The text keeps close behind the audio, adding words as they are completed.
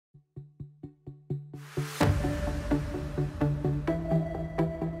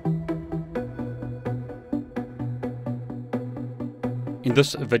In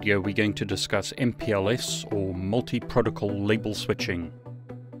this video, we're going to discuss MPLS, or multi-protocol label switching.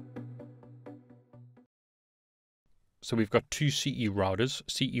 So we've got two CE routers,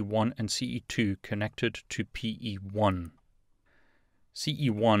 CE1 and CE2, connected to PE1.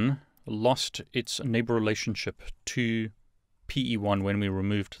 CE1 lost its neighbor relationship to PE1 when we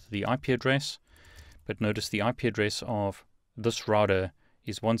removed the IP address, but notice the IP address of this router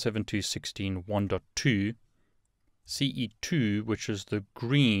is 172.16.1.2. CE2, which is the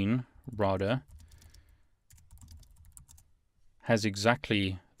green router, has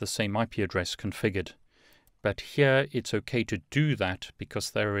exactly the same IP address configured. But here it's okay to do that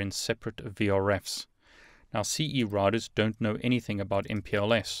because they're in separate VRFs. Now CE routers don't know anything about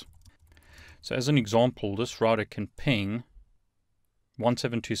MPLS. So as an example, this router can ping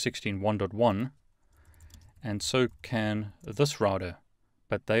 172.16.1.1, and so can this router,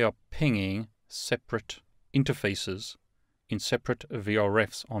 but they are pinging separate interfaces in separate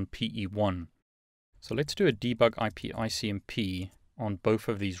VRFs on PE1. So let's do a debug IP ICMP on both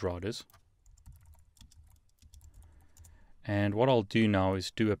of these routers. And what I'll do now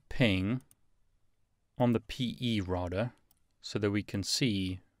is do a ping on the PE router so that we can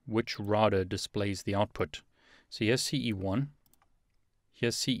see which router displays the output. So here's CE1,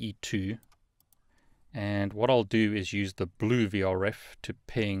 here's CE2, and what I'll do is use the blue VRF to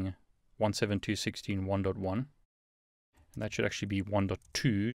ping 172.16.1.1, and that should actually be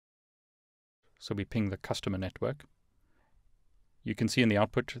 1.2, so we ping the customer network. You can see in the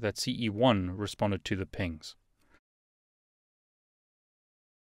output that CE1 responded to the pings.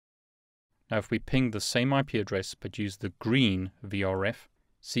 Now if we ping the same IP address but use the green VRF,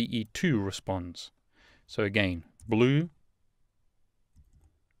 CE2 responds. So again, blue,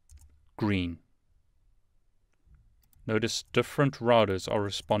 green. Notice different routers are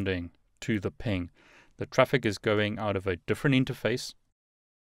responding to the ping. The traffic is going out of a different interface.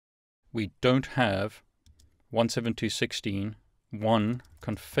 We don't have 172.16.1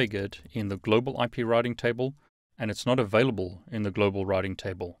 configured in the global IP routing table, and it's not available in the global routing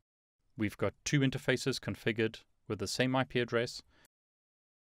table. We've got two interfaces configured with the same IP address,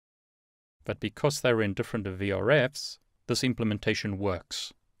 but because they're in different VRFs, this implementation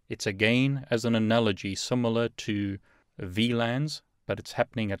works. It's again, as an analogy, similar to VLANs, but it's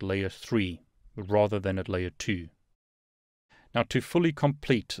happening at layer 3 rather than at layer 2. Now to fully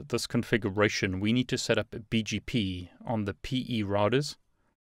complete this configuration, we need to set up BGP on the PE routers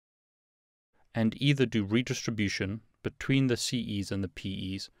and either do redistribution between the CEs and the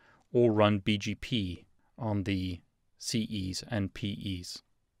PEs or run BGP on the CEs and PEs.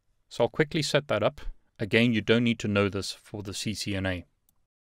 So I'll quickly set that up. Again, you don't need to know this for the CCNA.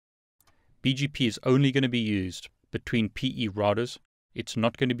 BGP is only going to be used between PE routers. It's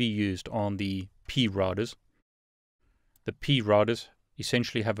not going to be used on the P routers. The P routers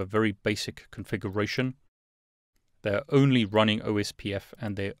essentially have a very basic configuration. They're only running OSPF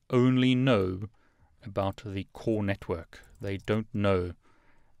and they only know about the core network. They don't know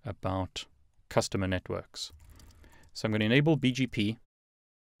about customer networks. So I'm going to enable BGP,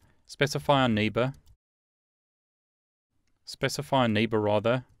 specify a neighbor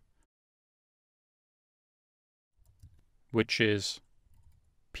which is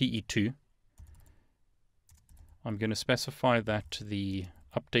PE2. I'm going to specify that the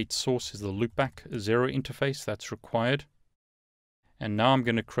update source is the loopback 0 interface that's required. And now I'm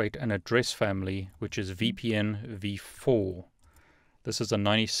going to create an address family, which is vpn4. This is a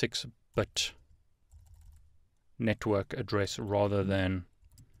 96-bit network address rather than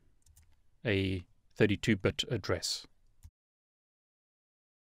a 32-bit address.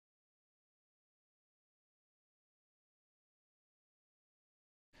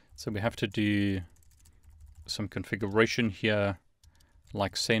 So we have to do some configuration here,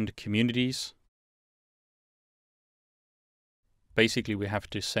 like send communities. Basically, we have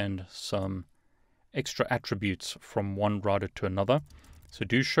to send some extra attributes from one router to another. So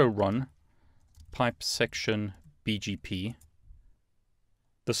do show run pipe section BGP.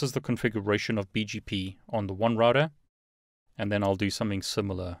 This is the configuration of BGP on the one router, and then I'll do something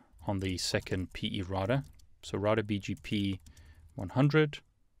similar on the second PE router. So router BGP 100,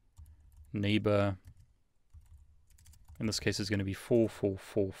 neighbor, in this case is going to be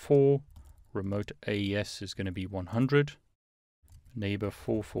 4444, remote AES is going to be 100, neighbor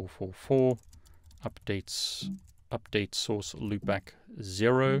 4444, update source loopback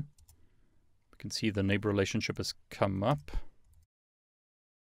 0. You can see the neighbor relationship has come up.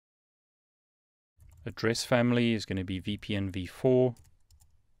 Address family is going to be vpn4,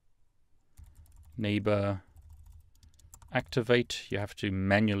 neighbor activate. You have to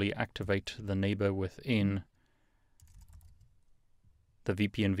manually activate the neighbor within the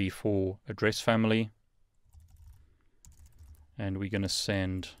vpn4 address family, and we're going to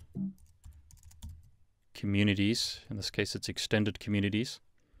send communities. In this case, it's extended communities.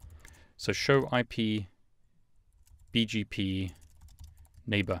 So show IP BGP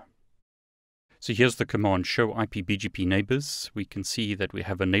neighbor. So here's the command, show IP BGP neighbors. We can see that we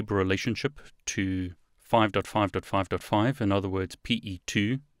have a neighbor relationship to 5.5.5.5, in other words,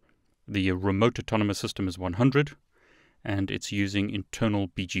 PE2. The remote autonomous system is 100, and it's using internal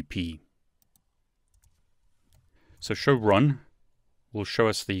BGP. So show run will show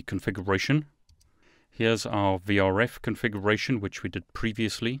us the configuration. Here's our VRF configuration, which we did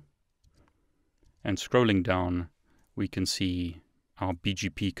previously. And scrolling down, we can see our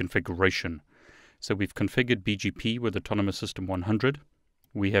BGP configuration. So we've configured BGP with autonomous system 100.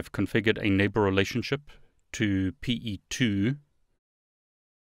 We have configured a neighbor relationship to PE2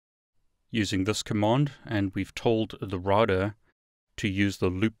 using this command, and we've told the router to use the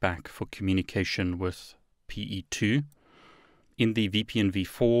loopback for communication with PE2. In the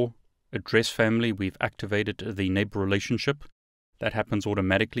vpn4 address family, we've activated the neighbor relationship. That happens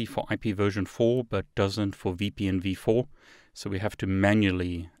automatically for IP version 4, but doesn't for vpn4. So we have to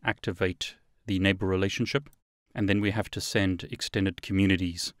manually activate the neighbor relationship, and then we have to send extended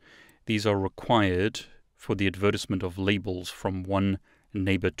communities. These are required for the advertisement of labels from one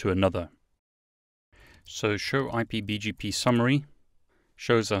neighbor to another. So show IP Bgp Summary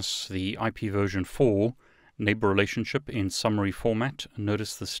shows us the IP version 4 neighbor relationship in summary format.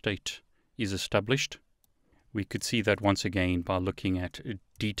 Notice the state is established. We could see that once again by looking at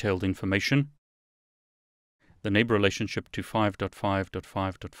detailed information. The neighbor relationship to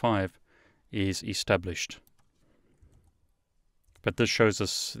 5.5.5.5 is established. But this shows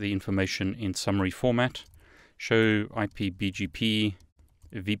us the information in summary format. Show IP BGP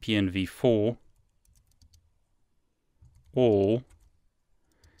VPN4 all,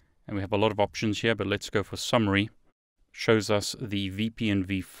 and we have a lot of options here, but let's go for summary. Shows us the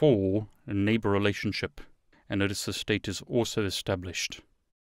VPN4 neighbor relationship, and notice the state is also established.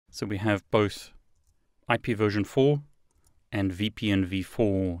 So we have both IP version 4 and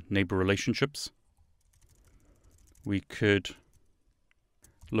VPNV4 neighbor relationships. We could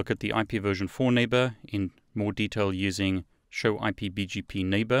look at the IP version 4 neighbor in more detail using show IP BGP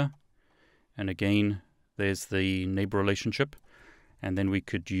neighbor, and again there's the neighbor relationship, and then we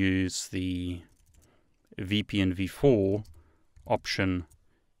could use the VPNV4 option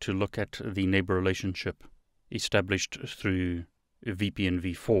to look at the neighbor relationship established through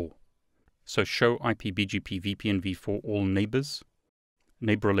VPNV4. So show IP BGP VPNV4 all neighbors.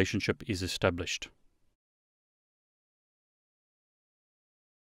 Neighbor relationship is established.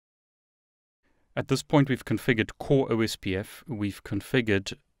 At this point, we've configured core OSPF. We've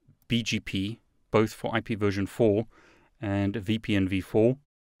configured BGP, both for IP version 4 and VPNV4.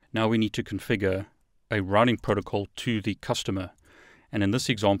 Now we need to configure a routing protocol to the customer. And in this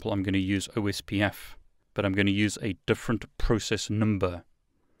example, I'm going to use OSPF, but I'm going to use a different process number.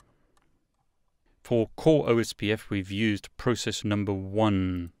 For core OSPF, we've used process number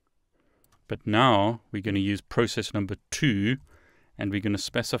 1. But now we're going to use process number 2, and we're going to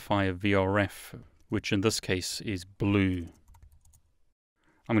specify a VRF, which in this case is blue.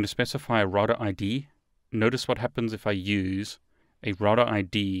 I'm going to specify a router ID. Notice what happens if I use a router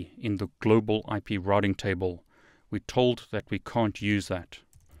ID in the global IP routing table. We're told that we can't use that.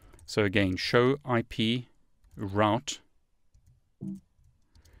 So again, show IP route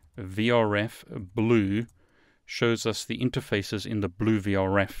VRF blue shows us the interfaces in the blue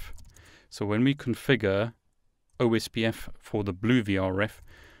VRF. So when we configure OSPF for the blue VRF,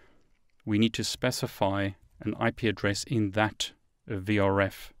 we need to specify an IP address in that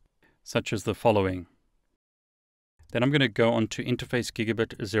VRF, such as the following. Then I'm going to go on to interface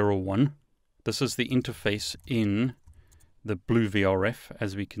gigabit 01. This is the interface in the blue VRF,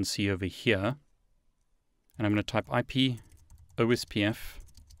 as we can see over here. And I'm going to type IP OSPF.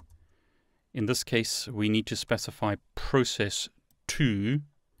 In this case, we need to specify process 2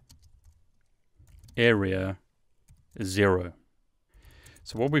 area 0.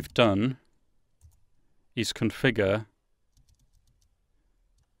 So what we've done is configure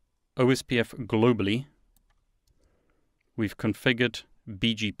OSPF globally. We've configured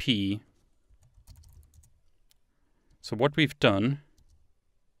BGP. So what we've done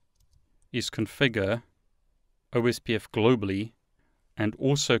is configure OSPF globally and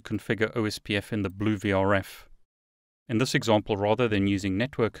also configure OSPF in the blue VRF. In this example, rather than using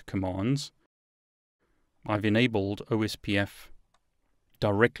network commands, I've enabled OSPF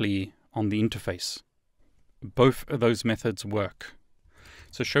directly on the interface. Both of those methods work.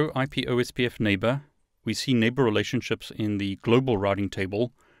 So show IP OSPF neighbor we see neighbor relationships in the global routing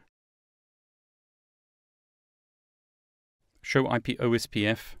table show IP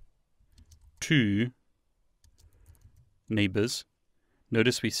OSPF to neighbors.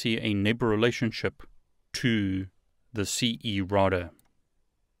 Notice we see a neighbor relationship to the CE router.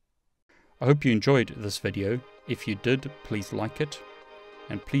 I hope you enjoyed this video. If you did, please like it,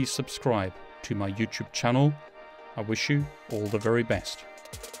 and please subscribe to my YouTube channel. I wish you all the very best.